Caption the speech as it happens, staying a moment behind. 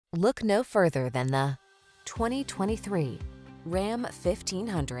Look no further than the 2023 Ram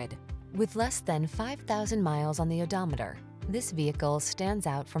 1500. With less than 5,000 miles on the odometer, this vehicle stands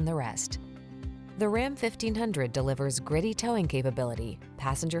out from the rest. The Ram 1500 delivers gritty towing capability,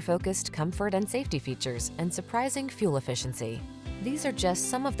 passenger-focused comfort and safety features, and surprising fuel efficiency. These are just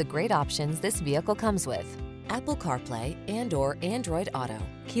some of the great options this vehicle comes with: Apple CarPlay and/or Android Auto,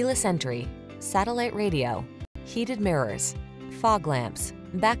 keyless entry, satellite radio, heated mirrors, fog lamps,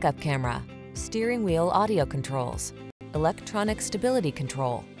 backup camera, steering wheel audio controls, electronic stability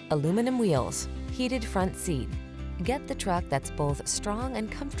control, aluminum wheels, heated front seat. Get the truck that's both strong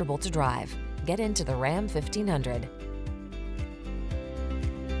and comfortable to drive. Get into the Ram 1500.